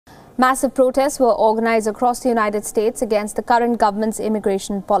Massive protests were organized across the United States against the current government's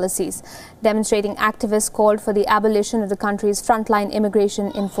immigration policies. Demonstrating activists called for the abolition of the country's frontline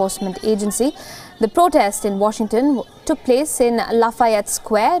immigration enforcement agency. The protest in Washington took place in Lafayette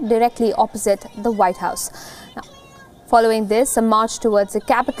Square, directly opposite the White House. Now, following this, a march towards the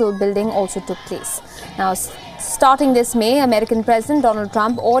Capitol building also took place. Now, starting this May, American President Donald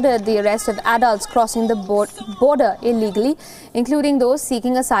Trump ordered the arrest of adults crossing the border illegally, including those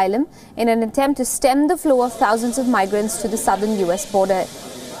seeking asylum, in an attempt to stem the flow of thousands of migrants to the southern U.S. border.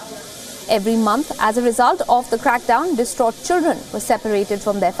 Every month, as a result of the crackdown, distraught children were separated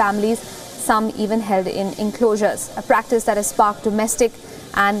from their families, some even held in enclosures, a practice that has sparked domestic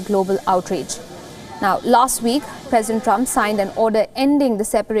and global outrage. Now, last week, President Trump signed an order ending the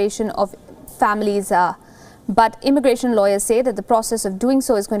separation of families, but immigration lawyers say that the process of doing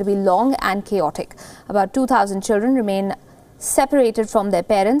so is going to be long and chaotic. About 2,000 children remain separated from their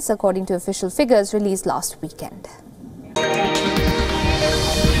parents, according to official figures released last weekend.